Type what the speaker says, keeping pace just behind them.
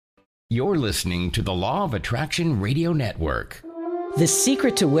You're listening to the Law of Attraction Radio Network. The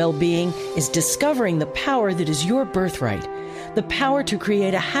secret to well-being is discovering the power that is your birthright, the power to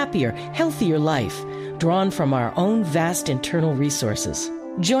create a happier, healthier life, drawn from our own vast internal resources.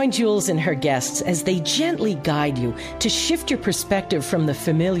 Join Jules and her guests as they gently guide you to shift your perspective from the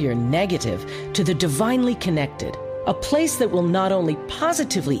familiar negative to the divinely connected, a place that will not only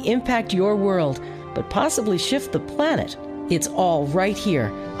positively impact your world, but possibly shift the planet. It's all right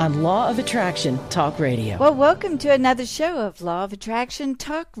here on Law of Attraction Talk Radio. Well, welcome to another show of Law of Attraction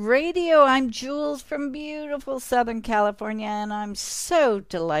Talk Radio. I'm Jules from beautiful Southern California, and I'm so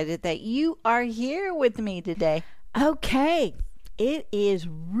delighted that you are here with me today. Okay, it is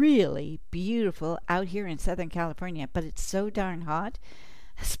really beautiful out here in Southern California, but it's so darn hot,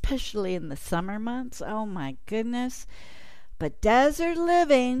 especially in the summer months. Oh, my goodness. But desert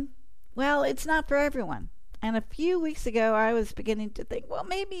living, well, it's not for everyone. And a few weeks ago, I was beginning to think, well,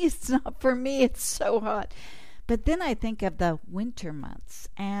 maybe it's not for me. It's so hot. But then I think of the winter months,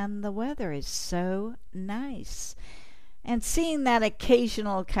 and the weather is so nice. And seeing that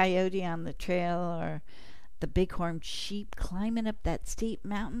occasional coyote on the trail or the bighorn sheep climbing up that steep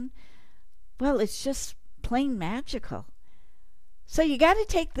mountain, well, it's just plain magical. So you got to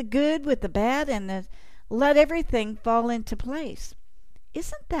take the good with the bad and let everything fall into place.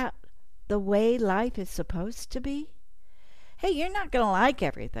 Isn't that the way life is supposed to be? Hey, you're not going to like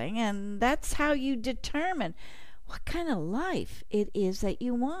everything, and that's how you determine what kind of life it is that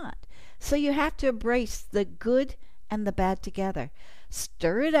you want. So you have to embrace the good and the bad together.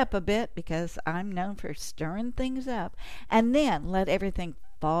 Stir it up a bit, because I'm known for stirring things up, and then let everything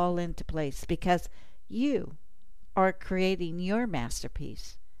fall into place, because you are creating your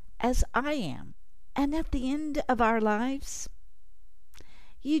masterpiece, as I am. And at the end of our lives,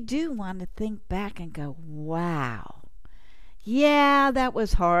 you do want to think back and go, wow, yeah, that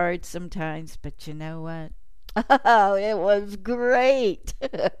was hard sometimes, but you know what? Oh, it was great.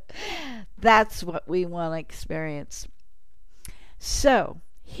 That's what we want to experience. So,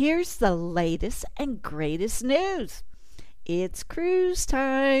 here's the latest and greatest news. It's cruise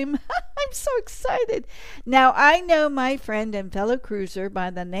time. I'm so excited. Now, I know my friend and fellow cruiser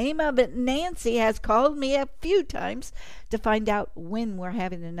by the name of Nancy has called me a few times to find out when we're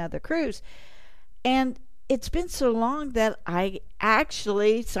having another cruise. And it's been so long that I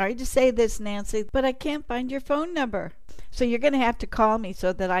actually, sorry to say this, Nancy, but I can't find your phone number. So you're going to have to call me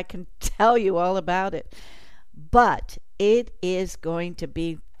so that I can tell you all about it. But it is going to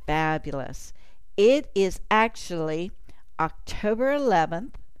be fabulous. It is actually October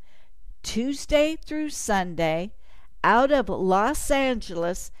 11th, Tuesday through Sunday, out of Los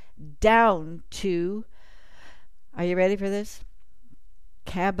Angeles down to, are you ready for this?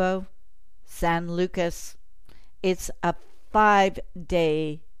 Cabo San Lucas. It's a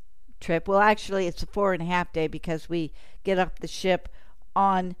 5-day trip. Well, actually, it's a 4.5-day because we get off the ship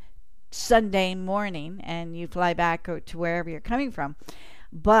on Sunday morning and you fly back to wherever you're coming from.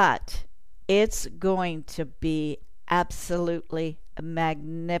 But it's going to be absolutely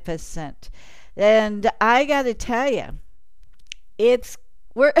magnificent. And I got to tell you, it's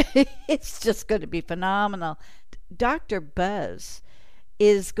just going to be phenomenal. Dr. Buzz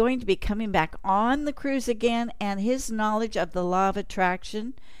is going to be coming back on the cruise again, and his knowledge of the law of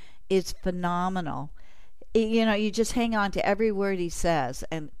attraction is phenomenal. You know, you just hang on to every word he says,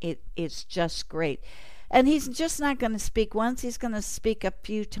 and it's just great. And he's just not going to speak once, he's going to speak a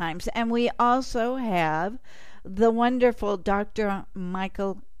few times. And we also have the wonderful Dr.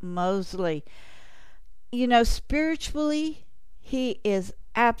 Michael Mosley. You know, spiritually, he is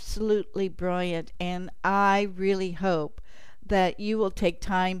absolutely brilliant, and I really hope that you will take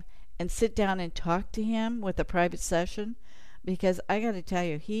time and sit down and talk to him with a private session, because I got to tell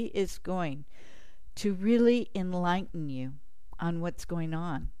you, he is going to really enlighten you on what's going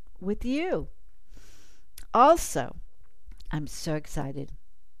on with you. Also, I'm so excited.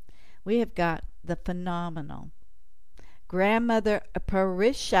 We have got the phenomenal grandmother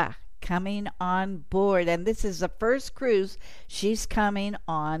Parisha coming on board, and this is the first cruise she's coming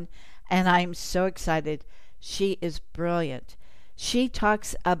on, and I'm so excited. She is brilliant. She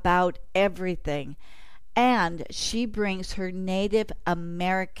talks about everything, and she brings her Native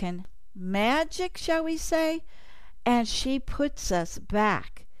American magic, shall we say, and she puts us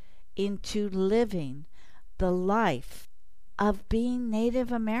back into living the life of being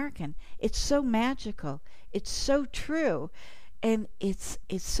Native American. It's so magical. It's so true. And it's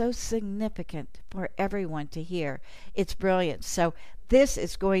so significant for everyone to hear. It's brilliant. So this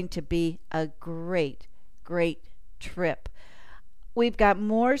is going to be a great, great trip. We've got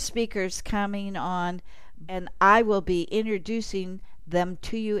more speakers coming on, and I will be introducing them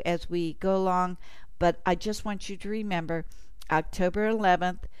to you as we go along. But I just want you to remember, October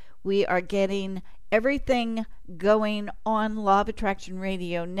 11th, we are getting everything going on Law of Attraction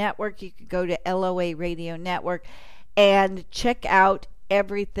Radio Network. You could go to LOA Radio Network and check out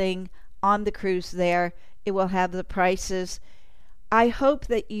everything on the cruise there. It will have the prices. I hope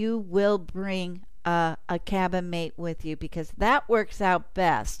that you will bring a cabin mate with you, because that works out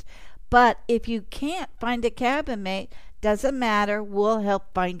best. But if you can't find a cabin mate, doesn't matter. We'll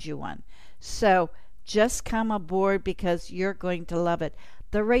help find you one. So just come aboard, because you're going to love it.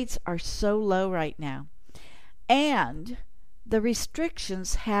 The rates are so low right now. And the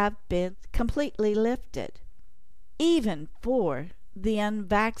restrictions have been completely lifted, even for the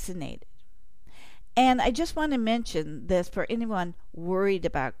unvaccinated. And I just want to mention this for anyone worried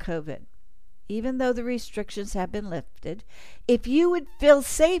about COVID. Even though the restrictions have been lifted, if you would feel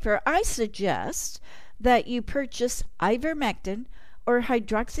safer, I suggest that you purchase ivermectin or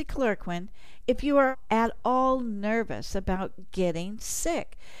hydroxychloroquine if you are at all nervous about getting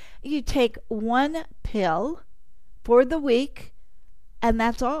sick. You take one pill for the week, and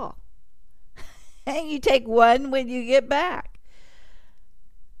that's all. And you take one when you get back.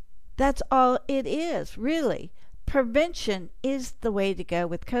 That's all it is, really. Prevention is the way to go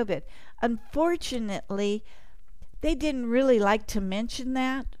with COVID. Unfortunately, they didn't really like to mention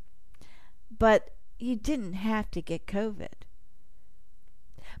that, but you didn't have to get COVID.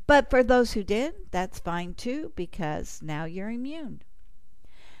 But for those who did, that's fine too, because now you're immune.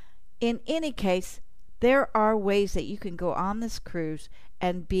 In any case, there are ways that you can go on this cruise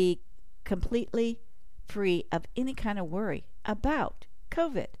and be completely free of any kind of worry about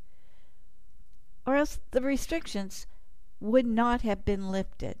COVID, or else the restrictions would not have been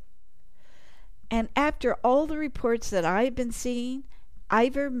lifted. And after all the reports that I've been seeing,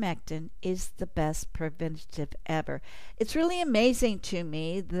 ivermectin is the best preventative ever. It's really amazing to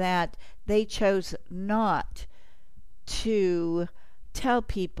me that they chose not to tell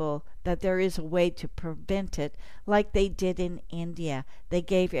people that there is a way to prevent it like they did in India. They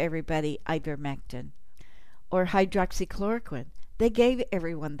gave everybody ivermectin or hydroxychloroquine. They gave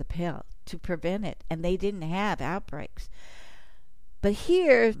everyone the pill to prevent it, and they didn't have outbreaks. But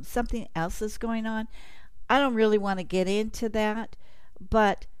here, something else is going on. I don't really want to get into that,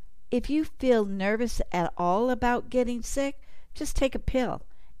 but if you feel nervous at all about getting sick, just take a pill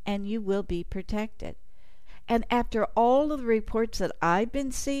and you will be protected. And after all of the reports that I've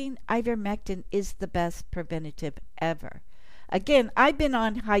been seeing, ivermectin is the best preventative ever. Again, I've been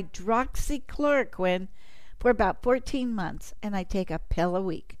on hydroxychloroquine for about 14 months, and I take a pill a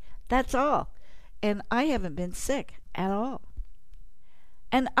week. That's all. And I haven't been sick at all.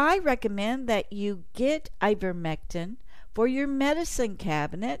 And I recommend that you get ivermectin for your medicine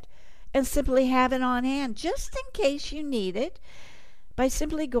cabinet and simply have it on hand just in case you need it by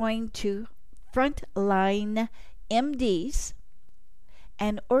simply going to Frontline MDs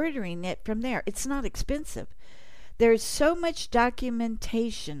and ordering it from there. It's not expensive. There's so much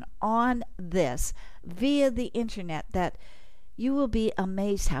documentation on this via the internet that you will be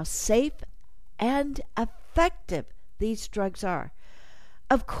amazed how safe and effective these drugs are.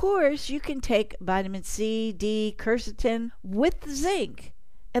 Of course, you can take vitamin C, D, quercetin with zinc,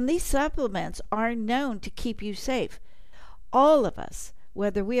 and these supplements are known to keep you safe. All of us,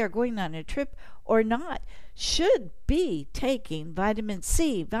 whether we are going on a trip or not, should be taking vitamin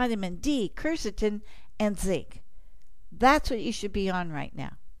C, vitamin D, quercetin, and zinc. That's what you should be on right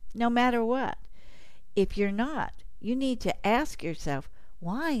now, no matter what. If you're not, you need to ask yourself,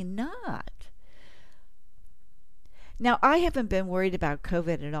 why not? Now, I haven't been worried about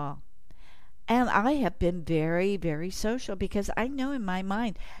COVID at all. And I have been very, very social because I know in my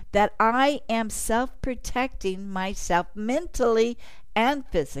mind that I am self-protecting myself mentally and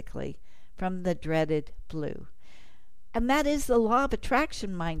physically from the dreaded flu. And that is the law of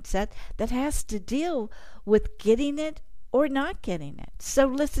attraction mindset that has to deal with getting it or not getting it. So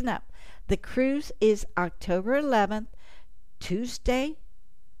listen up. The cruise is October 11th, Tuesday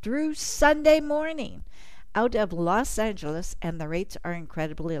through Sunday morning, out of Los Angeles, and the rates are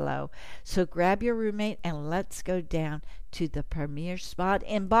incredibly low. So grab your roommate and let's go down to the premier spot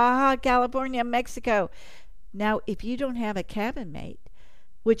in Baja California, Mexico. Now, if you don't have a cabin mate,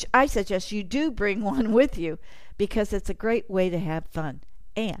 which I suggest you do bring one with you, because it's a great way to have fun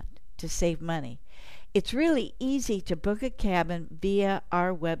and to save money. It's really easy to book a cabin via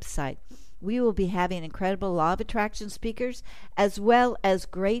our website. We will be having incredible Law of Attraction speakers, as well as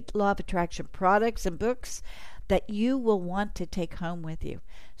great Law of Attraction products and books that you will want to take home with you.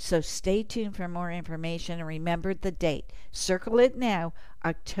 So stay tuned for more information, and remember the date. Circle it now,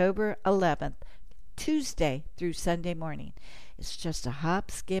 October 11th, Tuesday through Sunday morning. It's just a hop,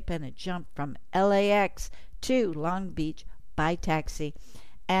 skip, and a jump from LAX to Long Beach by taxi.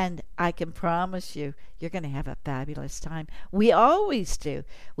 And I can promise you, you're going to have a fabulous time. We always do.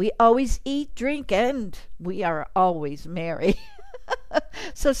 We always eat, drink, and we are always merry.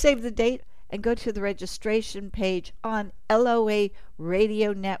 So save the date and go to the registration page on LOA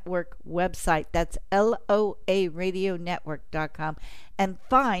Radio Network website. That's LOARadionetwork.com, and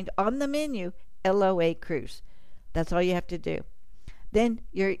find on the menu LOA Cruise. That's all you have to do. Then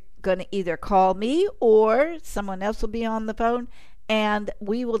you're going to either call me or someone else will be on the phone, and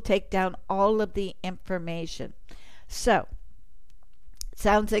we will take down all of the information. So,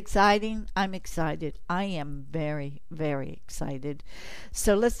 sounds exciting? I'm excited. I am very, very excited.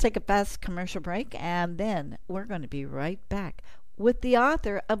 So let's take a fast commercial break, and then we're going to be right back with the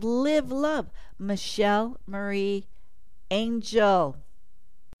author of Live Love, Michelle Marie Angel.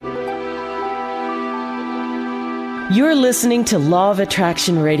 You're listening to Law of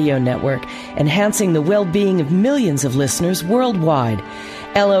Attraction Radio Network, enhancing the well-being of millions of listeners worldwide.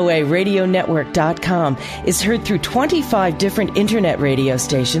 LOARadionetwork.com is heard through 25 different internet radio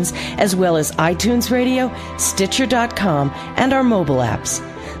stations, as well as iTunes Radio, Stitcher.com, and our mobile apps.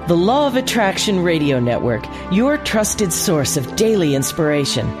 The Law of Attraction Radio Network, your trusted source of daily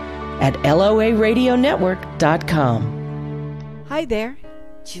inspiration at LOARadionetwork.com. Hi there,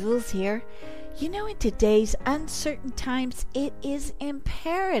 Jules here. You know, in today's uncertain times, it is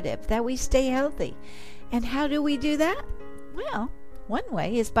imperative that we stay healthy. And how do we do that? Well, one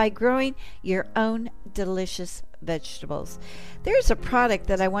way is by growing your own delicious vegetables. There's a product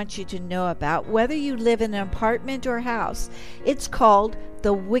that I want you to know about, whether you live in an apartment or house. It's called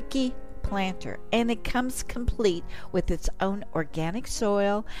the Wiki Planter, and it comes complete with its own organic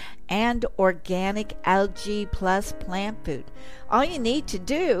soil and organic algae plus plant food. All you need to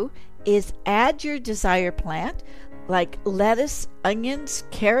do is add your desired plant, like lettuce, onions,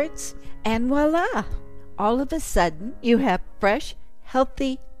 carrots, and voila! All of a sudden, you have fresh,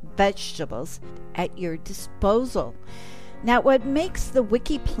 healthy vegetables at your disposal. Now, what makes the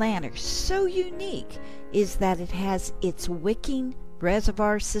Wiki Planter so unique is that it has its wicking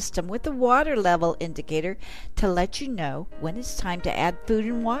reservoir system with a water level indicator to let you know when it's time to add food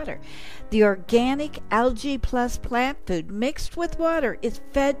and water. The organic algae plus plant food mixed with water is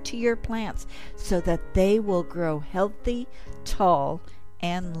fed to your plants so that they will grow healthy, tall,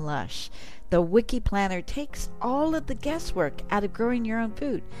 and lush. The Wiki Planter takes all of the guesswork out of growing your own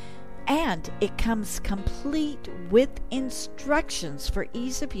food, and it comes complete with instructions for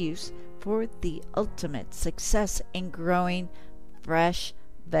ease of use for the ultimate success in growing fresh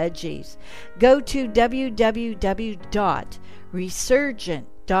veggies. Go to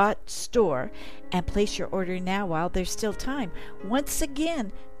www.resurgent.store and place your order now while there's still time. Once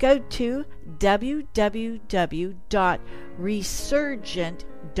again, go to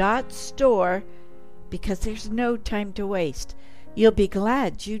www.resurgent.store because there's no time to waste. You'll be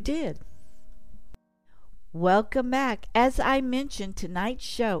glad you did. Welcome back. As I mentioned, tonight's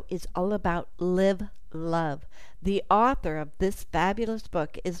show is all about Live Love. The author of this fabulous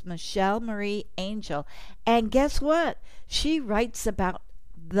book is Michelle Marie Angel, and guess what? She writes about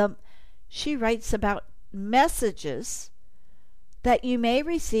messages that you may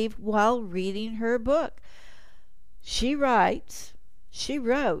receive while reading her book. She wrote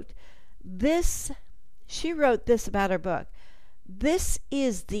this about her book. This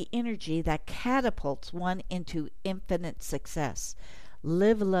is the energy that catapults one into infinite success.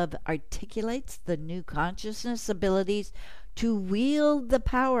 Live Love articulates the new consciousness abilities to wield the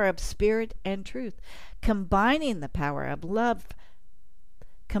power of spirit and truth, combining the power of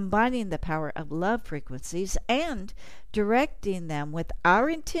love frequencies and directing them with our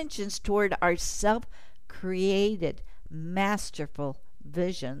intentions toward our self-created masterful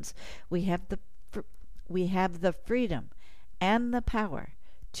visions. We have the freedom and the power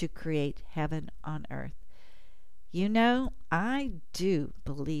to create heaven on earth. You know, I do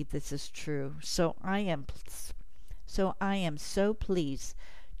believe this is true, so I am so pleased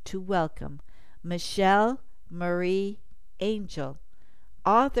to welcome Michelle Marie Angel,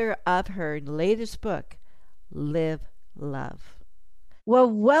 author of her latest book, Live Love. Well,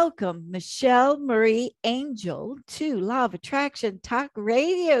 welcome, Michelle Marie Angel, to Law of Attraction Talk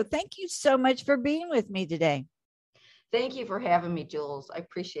Radio. Thank you so much for being with me today. Thank you for having me, Jules. I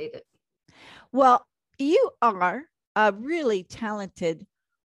appreciate it. Well, you are a really talented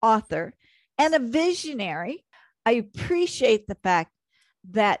author and a visionary. I appreciate the fact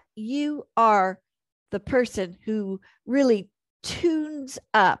that you are the person who really tunes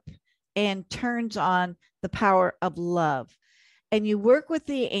up and turns on the power of love. And you work with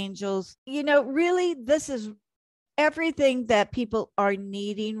the angels. You know, really, this is everything that people are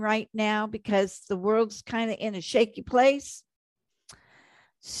needing right now because the world's kind of in a shaky place.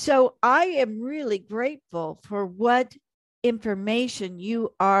 So I am really grateful for what information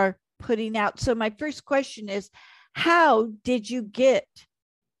you are putting out. So my first question is, how did you get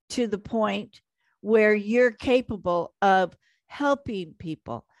to the point where you're capable of helping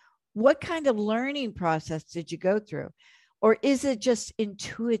people? What kind of learning process did you go through? Or is it just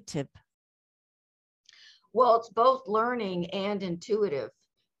intuitive? Well, it's both learning and intuitive,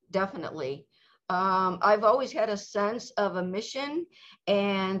 definitely. I've always had a sense of a mission,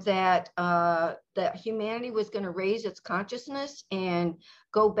 and that humanity was going to raise its consciousness and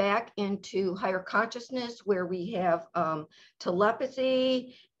go back into higher consciousness, where we have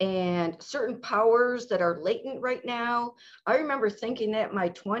telepathy and certain powers that are latent right now. I remember thinking that in my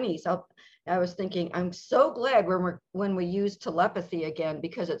 20s. I was thinking, I'm so glad when we use telepathy again,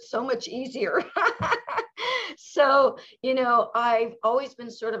 because it's so much easier. So, I've always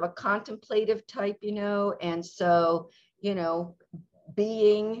been sort of a contemplative type, and so,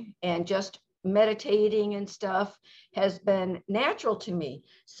 being and just meditating and stuff has been natural to me.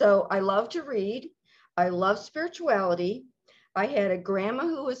 So I love to read. I love spirituality. I had a grandma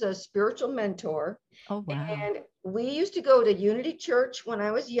who was a spiritual mentor. Oh, wow. And we used to go to Unity Church when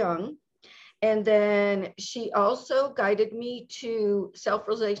I was young. And then she also guided me to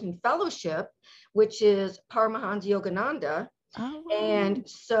Self-Realization Fellowship, which is Paramahansa Yogananda. Oh, wow. And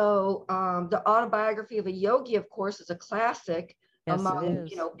so the Autobiography of a Yogi, of course, is a classic among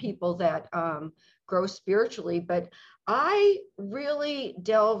people that grow spiritually. But I really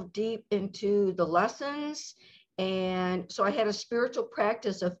delved deep into the lessons. And so I had a spiritual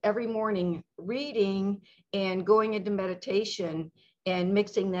practice of every morning reading and going into meditation and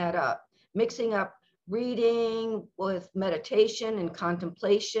mixing up reading with meditation and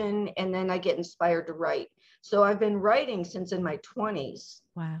contemplation, and then I get inspired to write. So I've been writing since in my 20s.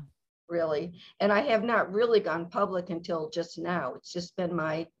 Wow. Really. And I have not really gone public until just now. It's just been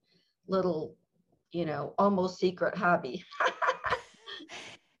my little, almost secret hobby.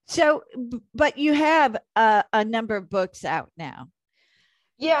 So, but you have a number of books out now.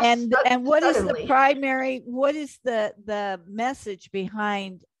 Yes. And what is the message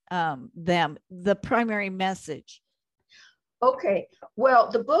behind them, the primary message? Okay,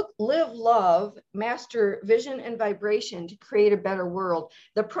 well, the book Live Love, Master Vision and Vibration to Create a Better World.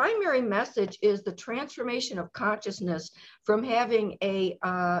 The primary message is the transformation of consciousness from having a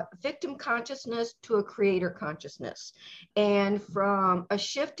victim consciousness to a creator consciousness, and from a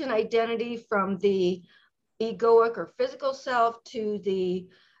shift in identity from the egoic or physical self to the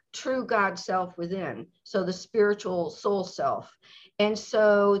true God self within, so the spiritual soul self. And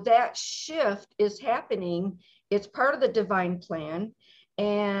so that shift is happening. It's part of the divine plan.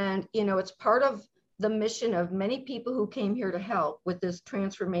 And, it's part of the mission of many people who came here to help with this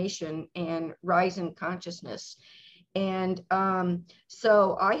transformation and rise in consciousness. And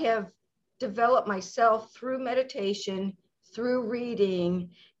so I have developed myself through meditation, through reading,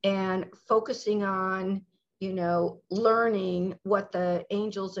 and focusing on, learning what the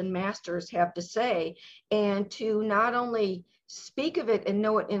angels and masters have to say, and to not only speak of it and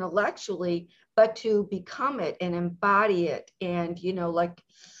know it intellectually, but to become it and embody it. And, you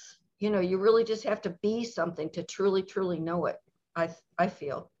really just have to be something to truly, truly know it. I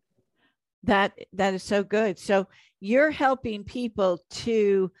feel that is so good. So you're helping people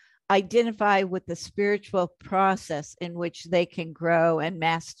to identify with the spiritual process in which they can grow and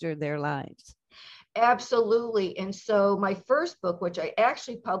master their lives. Absolutely. And so my first book, which I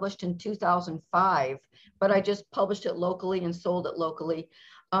actually published in 2005, but I just published it locally and sold it locally.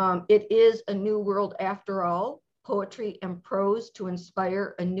 It is A New World After All, Poetry and Prose to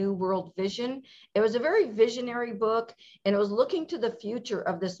Inspire a New World Vision. It was a very visionary book, and it was looking to the future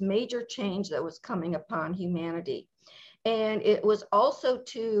of this major change that was coming upon humanity. And it was also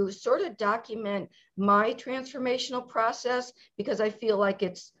to sort of document my transformational process, because I feel like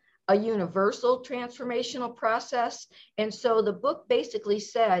it's a universal transformational process. And so the book basically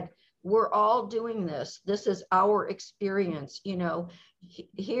said, we're all doing this. This is our experience.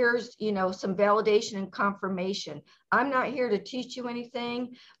 Here's, some validation and confirmation. I'm not here to teach you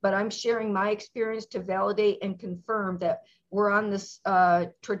anything, but I'm sharing my experience to validate and confirm that we're on this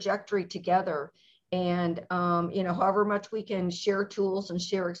trajectory together. And, however much we can share tools and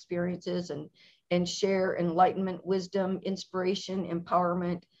share experiences and share enlightenment, wisdom, inspiration,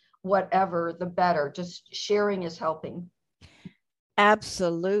 empowerment, whatever, the better. Just sharing is helping.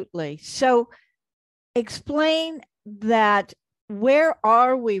 Absolutely. So explain that. Where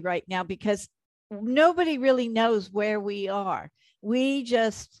are we right now? Because nobody really knows where we are.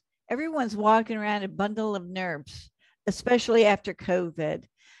 Everyone's walking around a bundle of nerves. especially after COVID,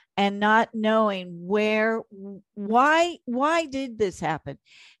 and not knowing why did this happen?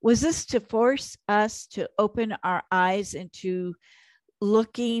 Was this to force us to open our eyes into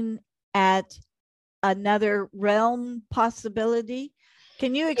looking at another realm possibility?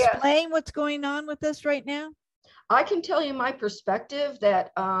 Can you explain what's going on with us right now? I can tell you my perspective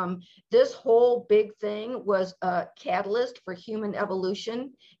that this whole big thing was a catalyst for human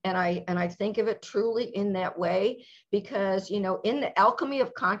evolution, and I think of it truly in that way, because in the alchemy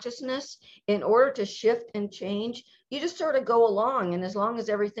of consciousness, in order to shift and change, you just sort of go along, and as long as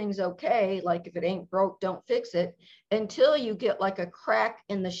everything's okay, like if it ain't broke, don't fix it, until you get like a crack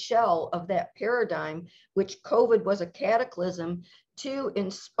in the shell of that paradigm, which COVID was a cataclysm to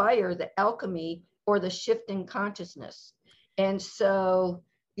inspire the alchemy or the shift in consciousness. And so,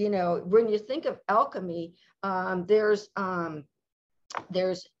 when you think of alchemy, there's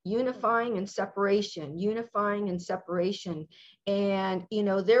unifying and separation. And,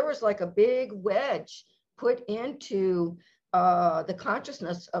 there was like a big wedge put into the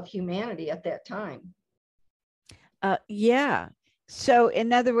consciousness of humanity at that time. Yeah. So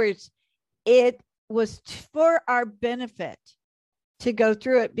in other words, it was for our benefit to go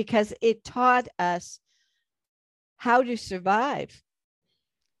through it, because it taught us how to survive.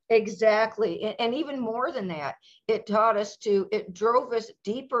 Exactly. And even more than that, it drove us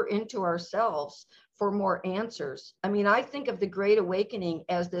deeper into ourselves for more answers. I mean, I think of the Great Awakening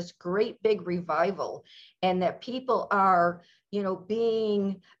as this great big revival, and that people are,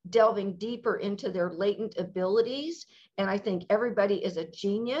 delving deeper into their latent abilities. And I think everybody is a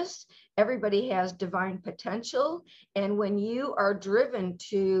genius. Everybody has divine potential. And when you are driven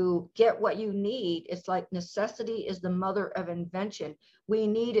to get what you need, it's like necessity is the mother of invention. We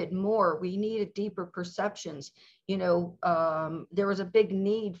needed more. We needed deeper perceptions. There was a big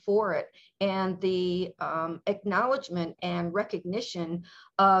need for it. And the acknowledgement and recognition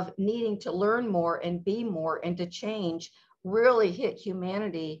of needing to learn more and be more and to change really hit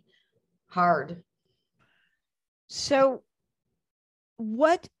humanity hard. So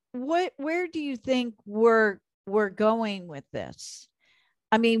where do you think we're going with this?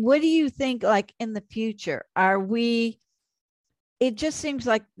 I mean, what do you think, like in the future? It just seems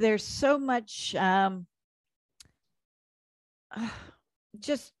like there's so much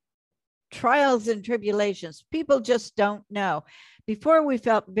just trials and tribulations. People just don't know. Before, we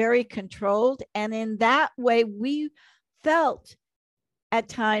felt very controlled, and in that way we felt at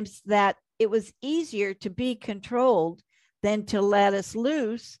times that it was easier to be controlled than to let us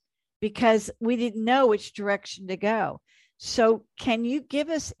loose, because we didn't know which direction to go. So can you give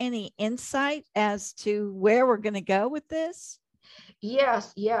us any insight as to where we're going to go with this?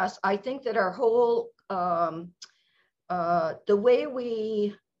 Yes. I think that our whole, the way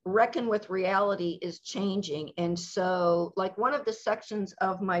we reckon with reality is changing. And so, like, one of the sections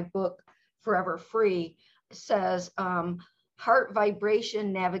of my book, Forever Free, says heart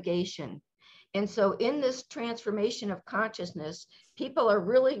vibration navigation. And so in this transformation of consciousness, people are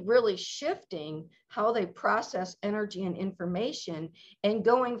really, really shifting how they process energy and information, and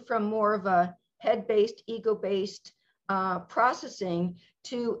going from more of a head-based, ego-based processing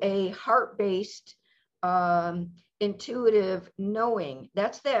to a heart-based, intuitive knowing.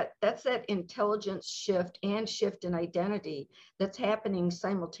 That's that intelligence shift and shift in identity that's happening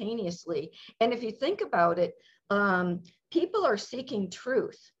simultaneously. And if you think about it, people are seeking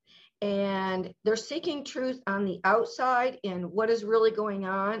truth. And they're seeking truth on the outside in what is really going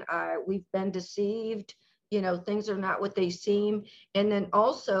on. We've been deceived, things are not what they seem. And then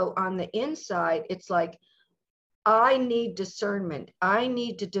also on the inside, it's like, I need discernment. I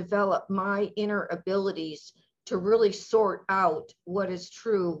need to develop my inner abilities to really sort out what is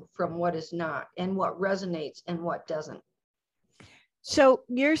true from what is not, and what resonates and what doesn't. So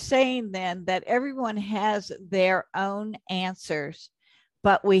you're saying then that everyone has their own answers,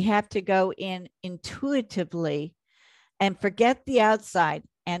 but we have to go in intuitively and forget the outside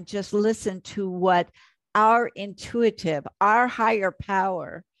and just listen to what our intuitive, our higher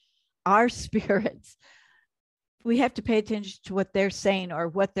power, our spirits, we have to pay attention to what they're saying or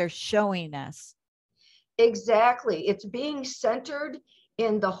what they're showing us. Exactly. It's being centered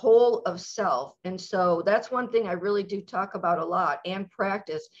in the whole of self. And so that's one thing I really do talk about a lot and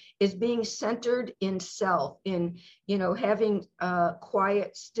practice, is being centered in self, in, having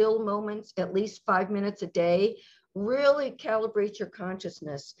quiet, still moments, at least 5 minutes a day, really calibrate your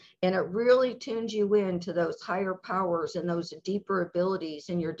consciousness. And it really tunes you into those higher powers and those deeper abilities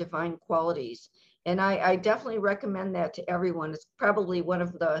and your divine qualities. And I definitely recommend that to everyone. It's probably one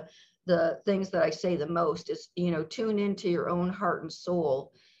of the things that I say the most is, tune into your own heart and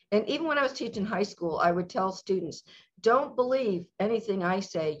soul, And even when I was teaching high school, I would tell students, don't believe anything I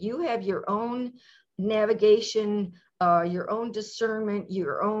say. You have your own navigation, your own discernment,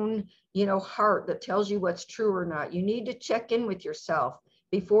 your own, heart that tells you what's true or not. You need to check in with yourself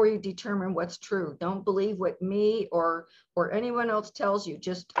before you determine what's true. Don't believe what me or anyone else tells you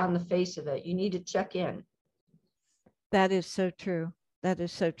just on the face of it. You need to check in. That is so true. That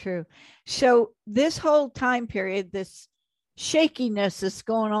is so true. So this whole time period, this shakiness that's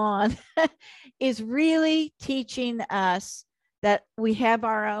going on is really teaching us that we have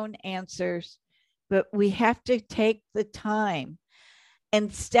our own answers, but we have to take the time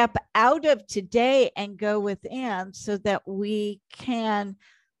and step out of today and go within so that we can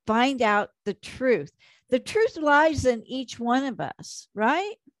find out the truth. The truth lies in each one of us,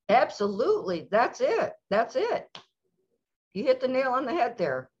 right? Absolutely. That's it. That's it. You hit the nail on the head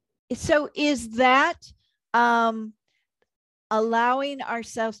there. So is that allowing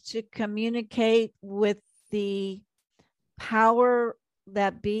ourselves to communicate with the power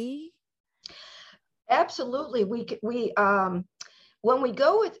that be? Absolutely. When we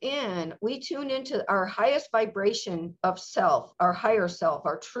go within, we tune into our highest vibration of self, our higher self,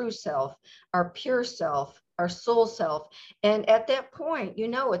 our true self, our pure self, our soul self. And at that point,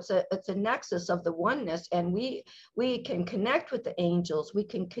 it's a nexus of the oneness, and we can connect with the angels, we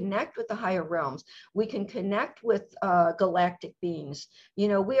can connect with the higher realms, we can connect with galactic beings. We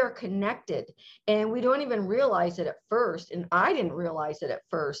are connected, and we don't even realize it at first. And I didn't realize it at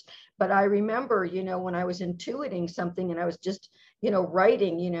first, but I remember, when I was intuiting something and I was just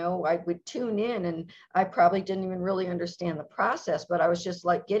writing, I would tune in, and I probably didn't even really understand the process, but I was just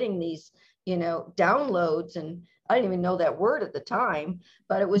like getting these downloads, and I didn't even know that word at the time,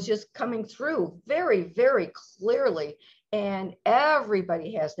 but it was just coming through very, very clearly. And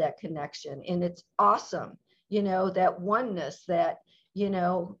everybody has that connection, and it's awesome, that oneness, that,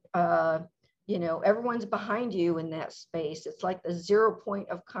 everyone's behind you in that space. It's like the 0 point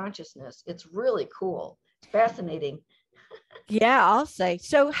of consciousness. It's really cool. It's fascinating. Yeah, I'll say.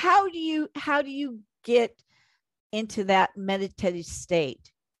 So how do you get into that meditative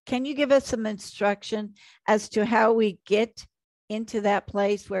state? Can you give us some instruction as to how we get into that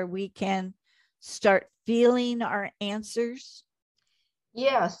place where we can start feeling our answers?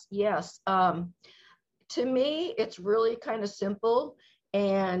 Yes. To me, it's really kind of simple.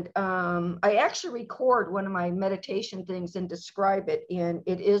 And I actually record one of my meditation things and describe it, and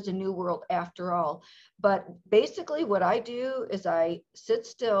it is a new world after all. But basically what I do is I sit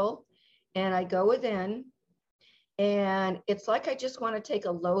still and I go within, and it's like I just want to take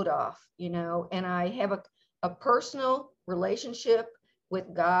a load off, and I have a personal relationship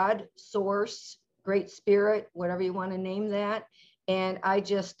with God, Source, Great Spirit, whatever you want to name that. And I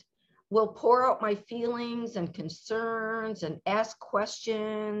just will pour out my feelings and concerns and ask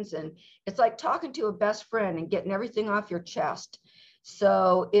questions. And it's like talking to a best friend and getting everything off your chest.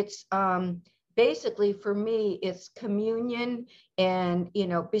 So it's basically, for me, it's communion and,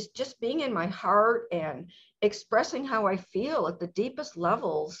 just being in my heart and expressing how I feel at the deepest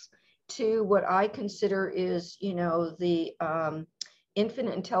levels to what I consider is, the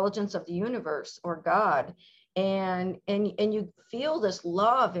infinite intelligence of the universe, or God. And you feel this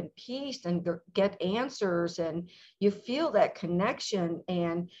love and peace and get answers, and you feel that connection,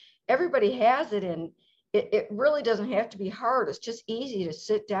 and everybody has it. And it really doesn't have to be hard. It's just easy to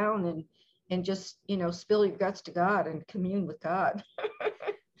sit down and just, spill your guts to God and commune with God.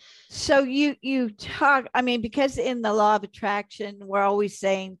 So you talk, because in the law of attraction, we're always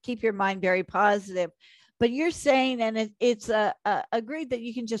saying, keep your mind very positive, but you're saying, and it's agreed that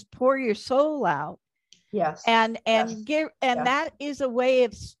you can just pour your soul out. Yes. And yes. That is a way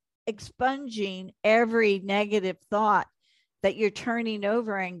of expunging every negative thought that you're turning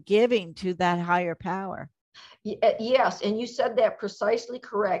over and giving to that higher power. Yes. And you said that precisely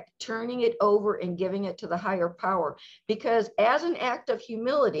correct, turning it over and giving it to the higher power, because as an act of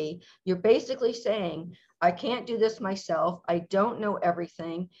humility, you're basically saying, I can't do this myself. I don't know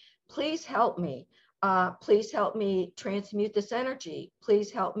everything. Please help me. Please help me transmute this energy.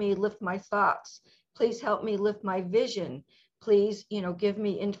 Please help me lift my thoughts. Please help me lift my vision. Please, give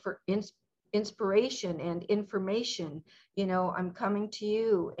me inspiration and information. I'm coming to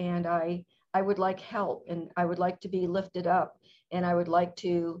you, and I would like help, and I would like to be lifted up, and I would like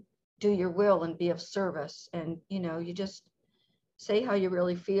to do your will and be of service. And, you just say how you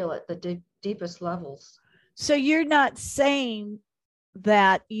really feel at the deepest levels. So you're not saying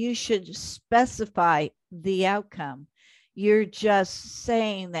that you should specify the outcome. You're just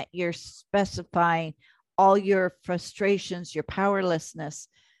saying that you're specifying all your frustrations, your powerlessness,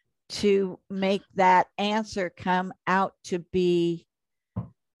 to make that answer come out to be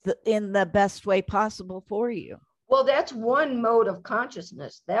in the best way possible for you. Well, that's one mode of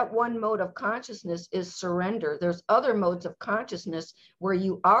consciousness. That one mode of consciousness is surrender. There's other modes of consciousness where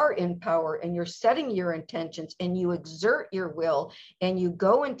you are in power and you're setting your intentions and you exert your will and you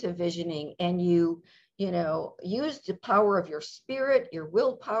go into visioning and you use the power of your spirit, your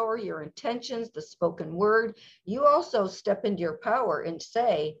willpower, your intentions, the spoken word. You also step into your power and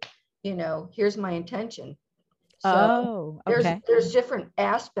say, here's my intention. So there's different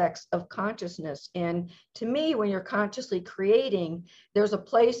aspects of consciousness. And to me, when you're consciously creating, there's a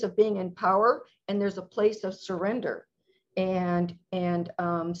place of being in power and there's a place of surrender. And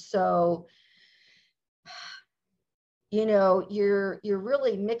so, you're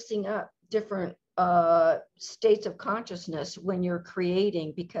really mixing up different states of consciousness when you're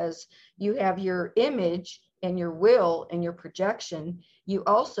creating, because you have your image and your will and your projection. You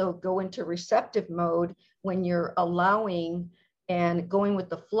also go into receptive mode when you're allowing and going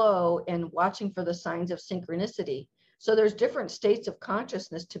with the flow and watching for the signs of synchronicity. So there's different states of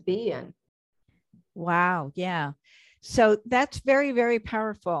consciousness to be in. Wow. Yeah. So that's very, very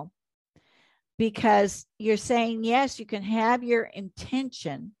powerful, because you're saying, yes, you can have your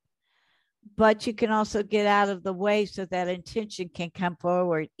intention, but you can also get out of the way so that intention can come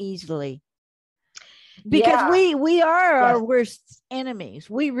forward easily. Because we are our worst enemies.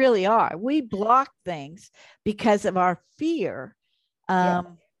 We really are. We block things because of our fear.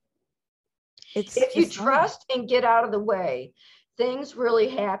 If you trust and get out of the way, things really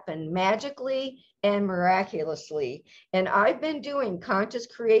happen magically and miraculously. And I've been doing conscious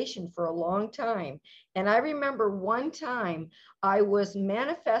creation for a long time. And I remember one time I was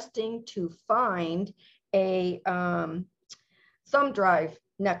manifesting to find a thumb drive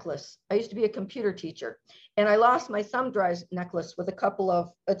necklace. I used to be a computer teacher, and I lost my thumb drive necklace with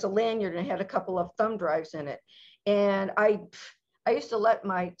it's a lanyard and it had a couple of thumb drives in it. And I used to let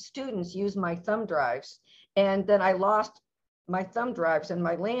my students use my thumb drives, and then I lost my thumb drives and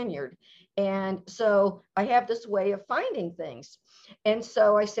my lanyard. And so I have this way of finding things. And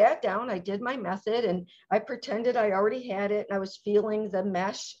so I sat down, I did my method, and I pretended I already had it. And I was feeling the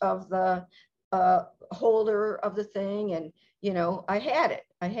mesh of the holder of the thing. And, I had it,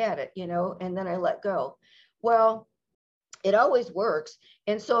 and then I let go. Well, it always works.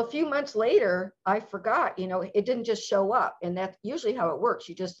 And so a few months later, I forgot, it didn't just show up. And that's usually how it works.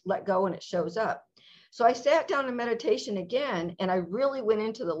 You just let go and it shows up. So I sat down in meditation again, and I really went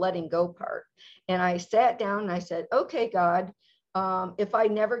into the letting go part. And I sat down and I said, okay, God, if I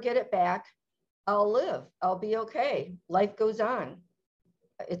never get it back, I'll live. I'll be okay. Life goes on.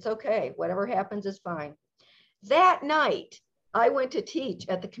 It's okay. Whatever happens is fine. That night, I went to teach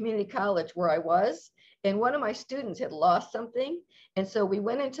at the community college where I was, and one of my students had lost something. And so we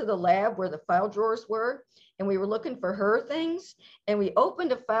went into the lab where the file drawers were, and we were looking for her things. And we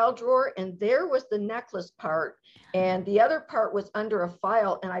opened a file drawer, and there was the necklace part. And the other part was under a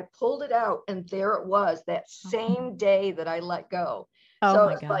file. And I pulled it out, and there it was, that same day that I let go. So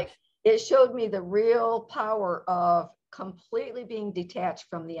it's like, it showed me the real power of completely being detached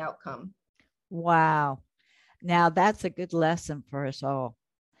from the outcome. Wow. Now that's a good lesson for us all.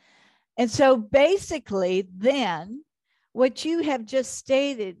 And so basically then what you have just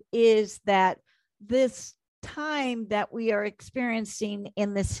stated is that this time that we are experiencing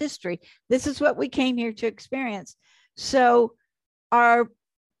in this history, this is what we came here to experience. So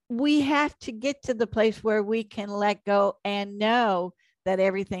we have to get to the place where we can let go and know that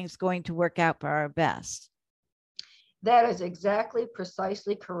everything's going to work out for our best. That is exactly,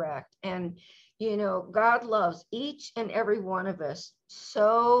 precisely correct. And God loves each and every one of us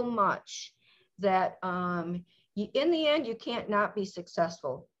so much that in the end, you can't not be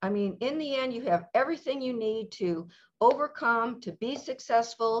successful. I mean, in the end, you have everything you need to overcome, to be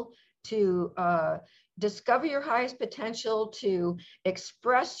successful, to discover your highest potential, to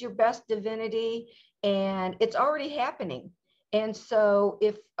express your best divinity, and it's already happening. And so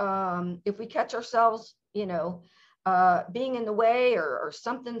if we catch ourselves, being in the way or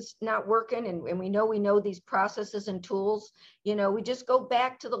something's not working, and we know these processes and tools, we just go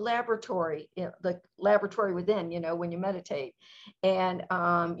back to the laboratory within, when you meditate, and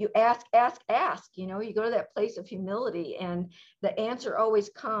you ask, you go to that place of humility, and the answer always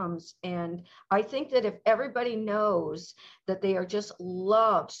comes. And I think that if everybody knows that they are just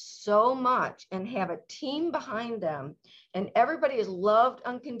loved so much and have a team behind them, and everybody is loved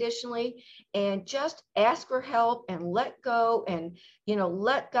unconditionally, and just ask for help and let go, and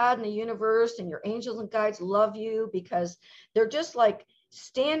let God and the universe and your angels and guides love you, because they're just like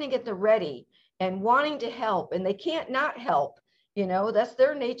standing at the ready and wanting to help, and they can't not help, That's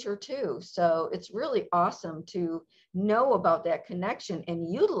their nature too. So it's really awesome to know about that connection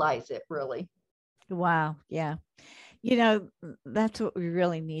and utilize it really. Wow. Yeah. That's what we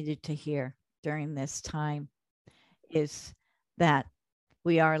really needed to hear during this time, is that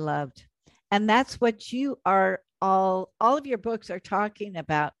we are loved. And that's what you are, all of your books are talking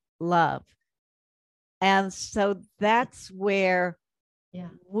about, love. And so that's where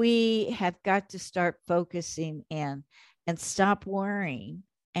we have got to start focusing in and stop worrying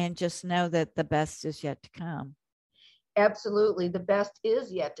and just know that the best is yet to come. Absolutely. The best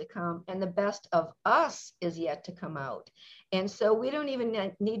is yet to come, and the best of us is yet to come out. And so we don't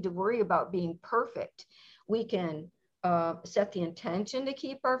even need to worry about being perfect. We can set the intention to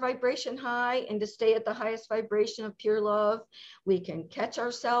keep our vibration high and to stay at the highest vibration of pure love. We can catch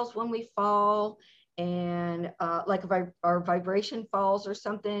ourselves when we fall, and like if our vibration falls or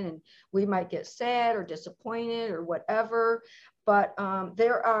something, and we might get sad or disappointed or whatever. But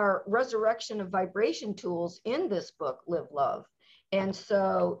there are resurrection of vibration tools in this book, Live Love. And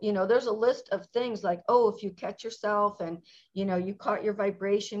so, there's a list of things like, oh, if you catch yourself and, you caught your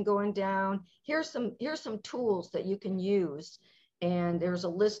vibration going down, here's some tools that you can use. And there's a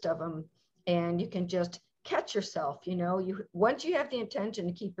list of them, and you can just catch yourself. Once you have the intention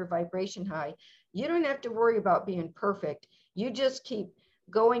to keep your vibration high, you don't have to worry about being perfect. You just keep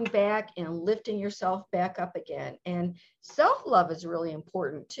going back and lifting yourself back up again. And self-love is really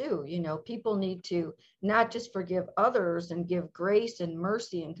important too. People need to not just forgive others and give grace and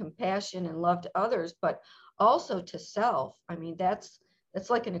mercy and compassion and love to others, but also to self. I mean, that's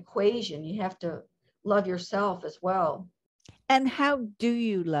like an equation. You have to love yourself as well. And how do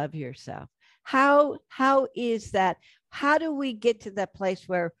you love yourself? How is that? How do we get to that place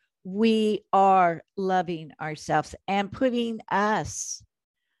where we are loving ourselves and putting us,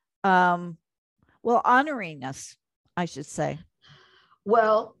 honoring us, I should say?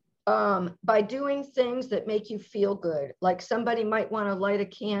 Well, by doing things that make you feel good. Like somebody might want to light a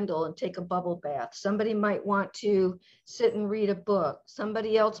candle and take a bubble bath. Somebody might want to sit and read a book.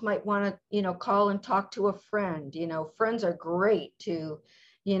 Somebody else might want to, call and talk to a friend. Friends are great to,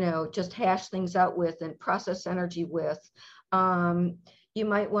 just hash things out with and process energy with. You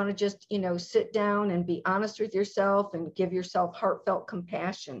might want to just, sit down and be honest with yourself and give yourself heartfelt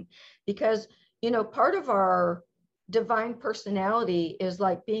compassion, because, part of our divine personality is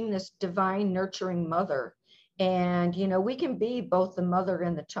like being this divine nurturing mother. And, we can be both the mother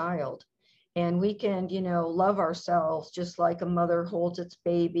and the child, and we can, love ourselves just like a mother holds its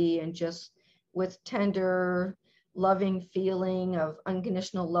baby, and just with tender, loving feeling of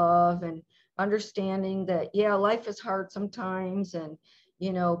unconditional love and understanding that, life is hard sometimes. And,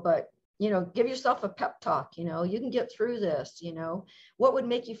 but, give yourself a pep talk, you can get through this, what would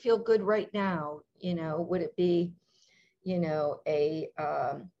make you feel good right now? Would it be,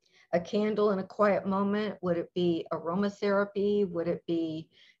 a candle in a quiet moment? Would it be aromatherapy? Would it be,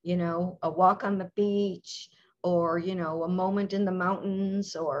 a walk on the beach, or, a moment in the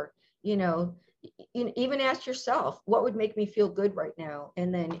mountains, or, even ask yourself, what would make me feel good right now?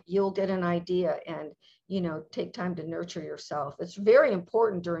 And then you'll get an idea and, take time to nurture yourself. It's very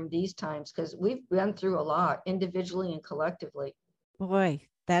important during these times because we've been through a lot individually and collectively. Boy,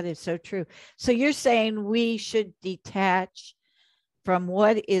 that is so true. So you're saying we should detach from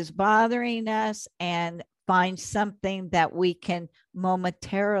what is bothering us and find something that we can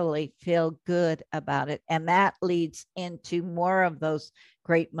momentarily feel good about it. And that leads into more of those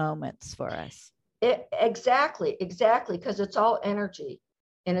great moments for us. Exactly. Because it's all energy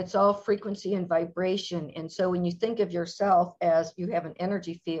and it's all frequency and vibration. And so when you think of yourself as you have an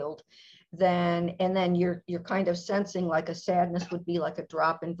energy field, then you're kind of sensing like a sadness would be like a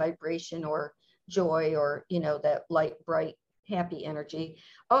drop in vibration, or joy, or, that light, bright, happy energy.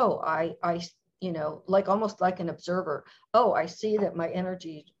 Oh, I like almost like an observer. Oh, I see that my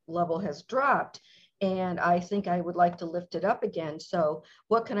energy level has dropped, and I think I would like to lift it up again. So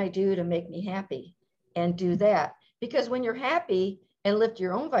what can I do to make me happy? And do that. Because when you're happy and lift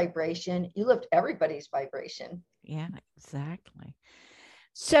your own vibration, you lift everybody's vibration. Yeah, exactly.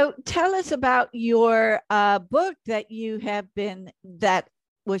 So tell us about your book that you have that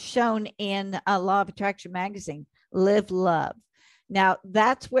was shown in Law of Attraction magazine, Live Love. Now,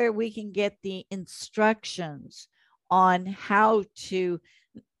 that's where we can get the instructions on how to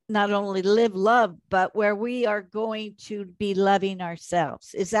not only live love, but where we are going to be loving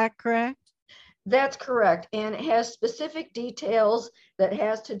ourselves. Is that correct? That's correct. And it has specific details that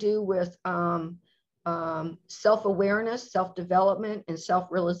has to do with self-awareness, self-development, and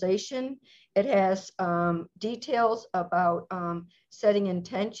self-realization. It has details about setting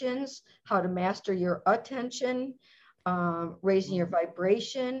intentions, how to master your attention, raising your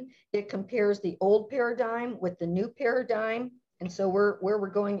vibration. It compares the old paradigm with the new paradigm. And so where we're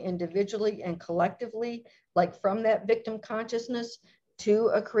going individually and collectively, like from that victim consciousness to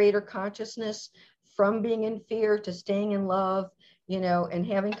a creator consciousness, from being in fear to staying in love, and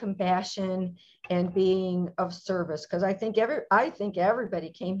having compassion and being of service. Because I think everybody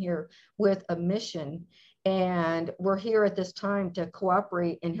came here with a mission, and we're here at this time to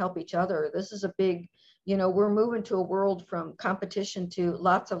cooperate and help each other. This is a big, we're moving to a world from competition to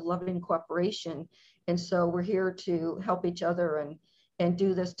lots of loving cooperation. And so we're here to help each other and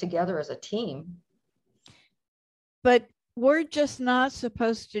do this together as a team. But we're just not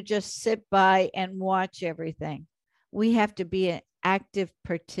supposed to just sit by and watch everything. We have to be an active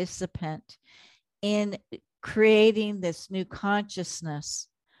participant in creating this new consciousness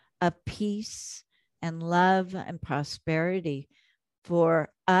of peace and love and prosperity for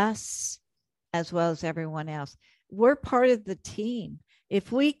us as well as everyone else. We're part of the team.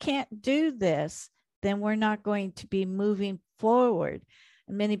 If we can't do this, then we're not going to be moving forward.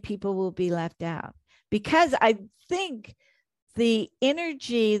 Many people will be left out, because I think the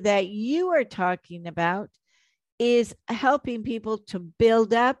energy that you are talking about is helping people to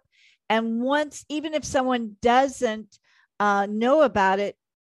build up. And once, even if someone doesn't know about it,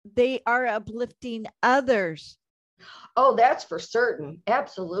 they are uplifting others. Oh, that's for certain.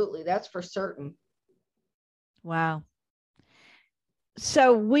 Absolutely. That's for certain. Wow.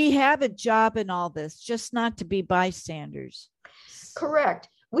 So we have a job in all this, just not to be bystanders. Correct.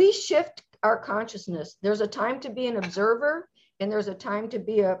 We shift our consciousness. There's a time to be an observer, and there's a time to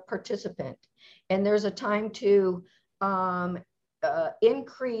be a participant. And there's a time to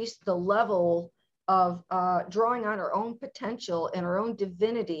increase the level of drawing on our own potential and our own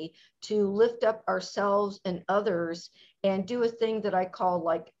divinity to lift up ourselves and others and do a thing that I call,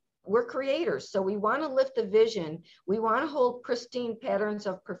 like, we're creators. So we want to lift the vision. We want to hold pristine patterns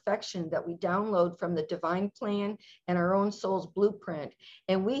of perfection that we download from the divine plan and our own soul's blueprint.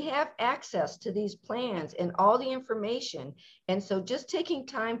 And we have access to these plans and all the information. And so just taking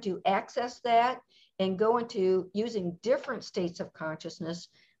time to access that and go into using different states of consciousness.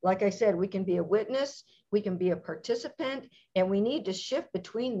 Like I said, we can be a witness, we can be a participant, and we need to shift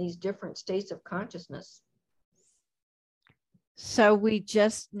between these different states of consciousness. So we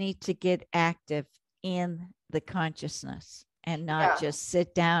just need to get active in the consciousness and not just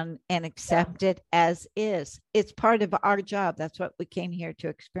sit down and accept it as is. It's part of our job. That's what we came here to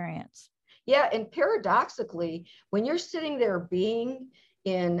experience. Yeah. And paradoxically, when you're sitting there being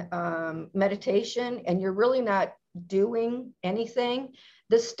in meditation and you're really not doing anything,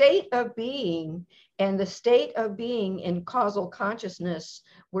 the state of being and the state of being in causal consciousness,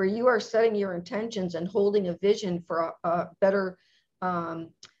 where you are setting your intentions and holding a vision for a better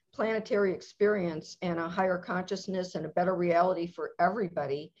planetary experience and a higher consciousness and a better reality for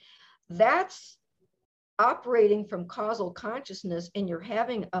everybody, that's operating from causal consciousness, and you're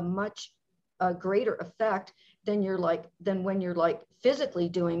having a much greater effect than when you're like physically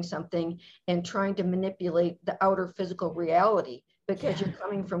doing something and trying to manipulate the outer physical reality, because you're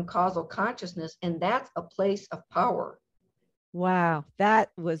coming from causal consciousness, and that's a place of power. Wow, that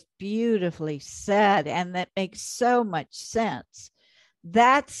was beautifully said, and that makes so much sense.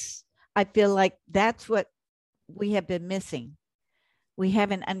 I feel like that's what we have been missing. We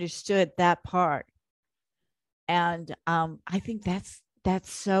haven't understood that part. And I think that's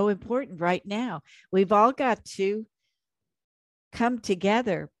so important right now. We've all got to come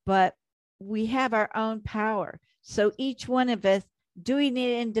together, but we have our own power. So each one of us doing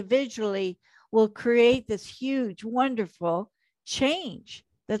it individually will create this huge, wonderful change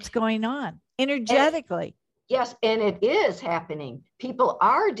that's going on energetically. Yes, and it is happening. People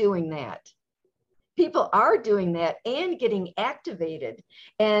are doing that. People are doing that and getting activated.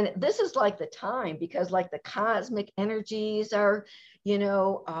 And this is like the time, because like the cosmic energies are,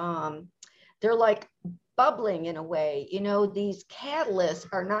 they're like bubbling in a way. These catalysts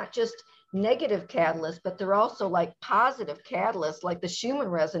are not just negative catalysts, but they're also like positive catalysts, like the Schumann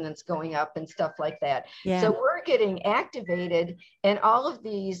resonance going up and stuff like that. Yeah. So we're getting activated, and all of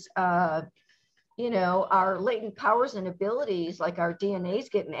these, our latent powers and abilities, like our DNA is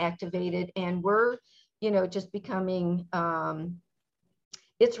getting activated, and we're, just becoming,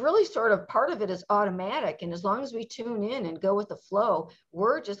 it's really sort of, part of it is automatic. And as long as we tune in and go with the flow,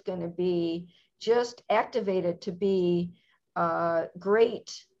 we're just going to be just activated to be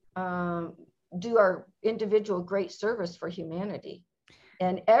great, do our individual great service for humanity.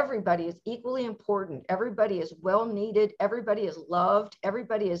 And everybody is equally important. Everybody is well needed. Everybody is loved.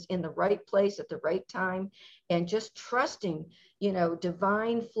 Everybody is in the right place at the right time. And just trusting,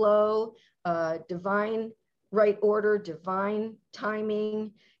 divine flow, divine right order, divine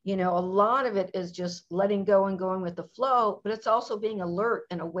timing. You know, a lot of it is just letting go and going with the flow, but it's also being alert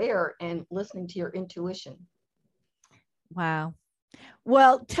and aware and listening to your intuition. Wow.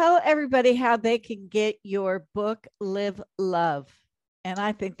 Well, tell everybody how they can get your book, Live Love. And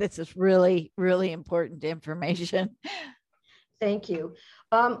I think this is really, really important information. Thank you.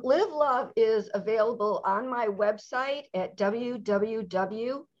 Live Love is available on my website at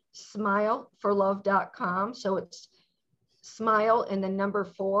www.smileforlove.com. So it's smile and the number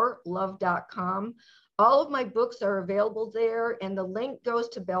 4, love.com. All of my books are available there, and the link goes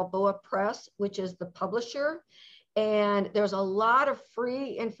to Balboa Press, which is the publisher. And there's a lot of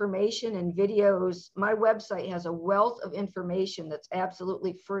free information and videos. My website has a wealth of information that's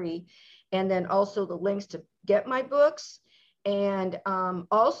absolutely free. And then also the links to get my books. And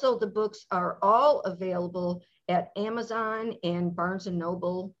also the books are all available at Amazon and Barnes &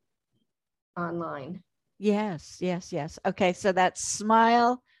 Noble online. Yes, yes, yes. Okay, so that's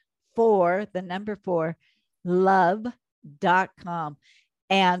smile for the number 4, love.com.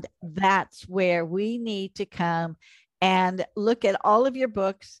 And that's where we need to come and look at all of your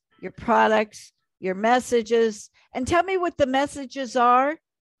books, your products, your messages, and tell me what the messages are.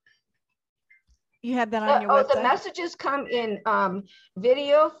 You have that on your website? The messages come in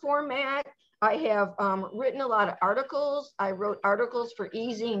video format. I have written a lot of articles. I wrote articles for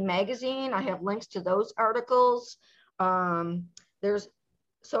eZine magazine. I have links to those articles. So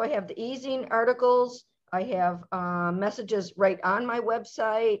I have the eZine articles. I have messages right on my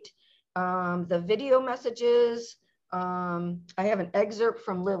website, the video messages. I have an excerpt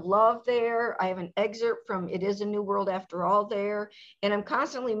from Live Love there. I have an excerpt from It Is a New World After All there. And I'm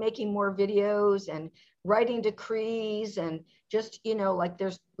constantly making more videos and writing decrees and just, you know, like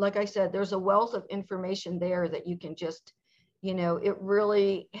I said, there's a wealth of information there that you can just, you know, it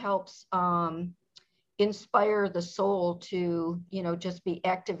really helps inspire the soul to, you know, just be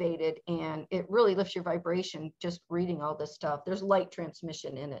activated, and it really lifts your vibration just reading all this stuff. There's light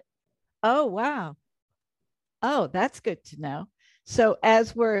transmission in it. Oh, wow. Oh, that's good to know. So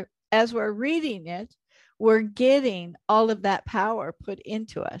as we're reading it, we're getting all of that power put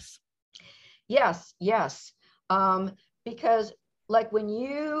into us. Yes, yes. Because like when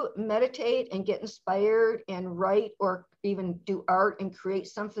you meditate and get inspired and write or even do art and create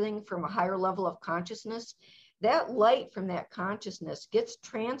something from a higher level of consciousness, that light from that consciousness gets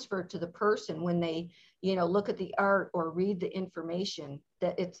transferred to the person when they, you know, look at the art or read the information,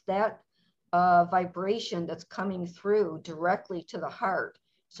 that it's that vibration that's coming through directly to the heart.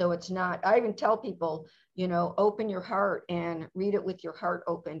 So it's not, I even tell people, you know, open your heart and read it with your heart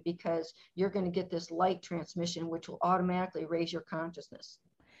open, because you're going to get this light transmission, which will automatically raise your consciousness.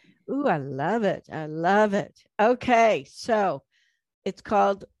 Ooh, I love it. I love it. Okay. So it's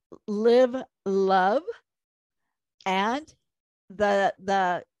called Live Love, and the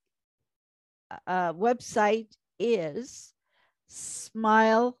website is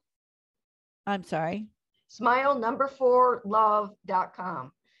smile number 4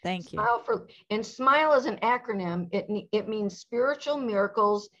 love.com. Thank you. Smile is an acronym. It means Spiritual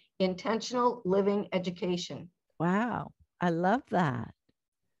Miracles Intentional Living Education. Wow. I love that.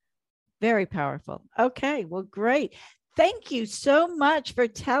 Very powerful. Okay. Well, great. Thank you so much for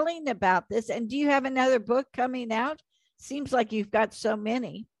telling about this. And do you have another book coming out? Seems like you've got so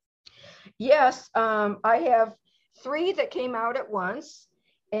many. Yes. I have 3 that came out at once.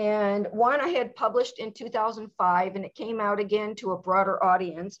 And one I had published in 2005, and it came out again to a broader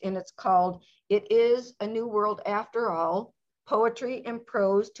audience, and it's called It Is a New World After All, Poetry and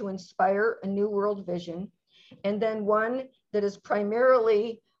Prose to Inspire a New World Vision. And then one that is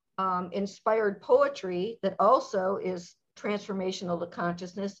primarily inspired poetry that also is transformational to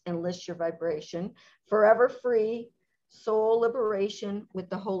consciousness and lifts your vibration, Forever Free, Soul Liberation with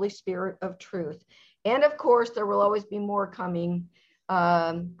the Holy Spirit of Truth. And of course, there will always be more coming.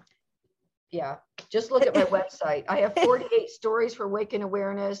 Just look at my website. I have 48 stories for Awaken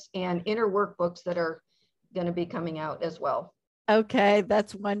Awareness and inner workbooks that are going to be coming out as well. Okay,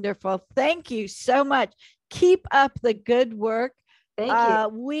 that's wonderful. Thank you so much. Keep up the good work. Thank you.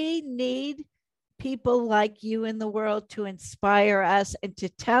 We need people like you in the world to inspire us and to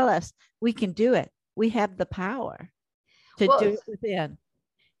tell us we can do it. We have the power to do it within.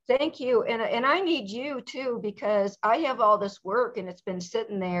 Thank you. And I need you too, because I have all this work and it's been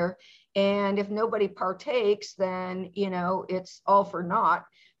sitting there. And if nobody partakes, then, you know, it's all for naught.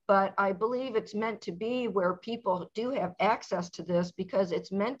 But I believe it's meant to be where people do have access to this, because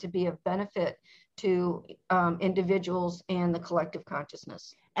it's meant to be of benefit to individuals and the collective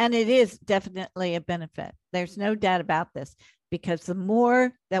consciousness. And it is definitely a benefit. There's no doubt about this, because the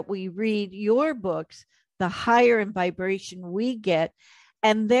more that we read your books, the higher in vibration we get.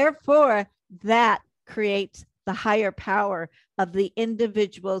 And therefore, that creates the higher power of the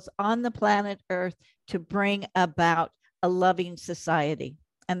individuals on the planet Earth to bring about a loving society.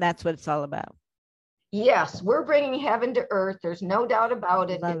 And that's what it's all about. Yes, we're bringing heaven to earth. There's no doubt about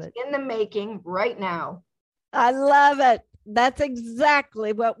it. Love It's it. in the making right now. I love it. That's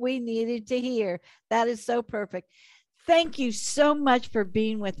exactly what we needed to hear. That is so perfect. Thank you so much for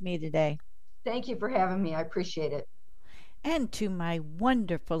being with me today. Thank you for having me. I appreciate it. And to my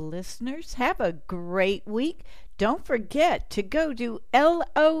wonderful listeners, have a great week. Don't forget to go to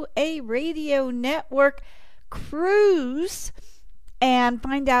LOA Radio Network Cruise and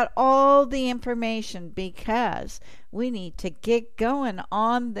find out all the information, because we need to get going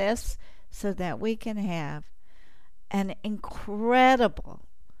on this so that we can have an incredible,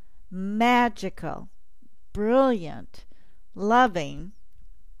 magical, brilliant, loving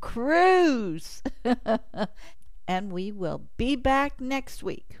cruise. And we will be back next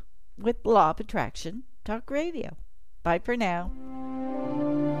week with Law of Attraction Talk Radio. Bye for now.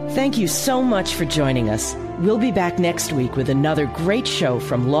 Thank you so much for joining us. We'll be back next week with another great show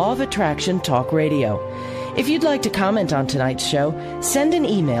from Law of Attraction Talk Radio. If you'd like to comment on tonight's show, send an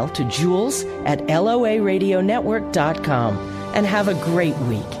email to jules@loaradionetwork.com, and have a great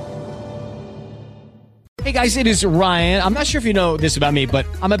week. Hey guys, it is Ryan. I'm not sure if you know this about me, but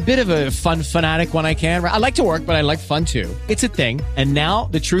I'm a bit of a fun fanatic when I can. I like to work, but I like fun too. It's a thing. And now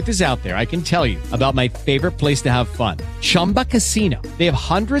the truth is out there. I can tell you about my favorite place to have fun. Chumba Casino. They have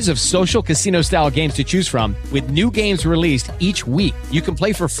hundreds of social casino style games to choose from, with new games released each week. You can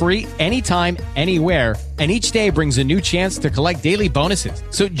play for free anytime, anywhere. And each day brings a new chance to collect daily bonuses.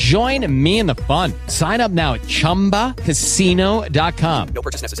 So join me in the fun. Sign up now at ChumbaCasino.com. No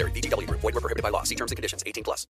purchase necessary. VGW Group. Void where prohibited by law. See terms and conditions. 18+.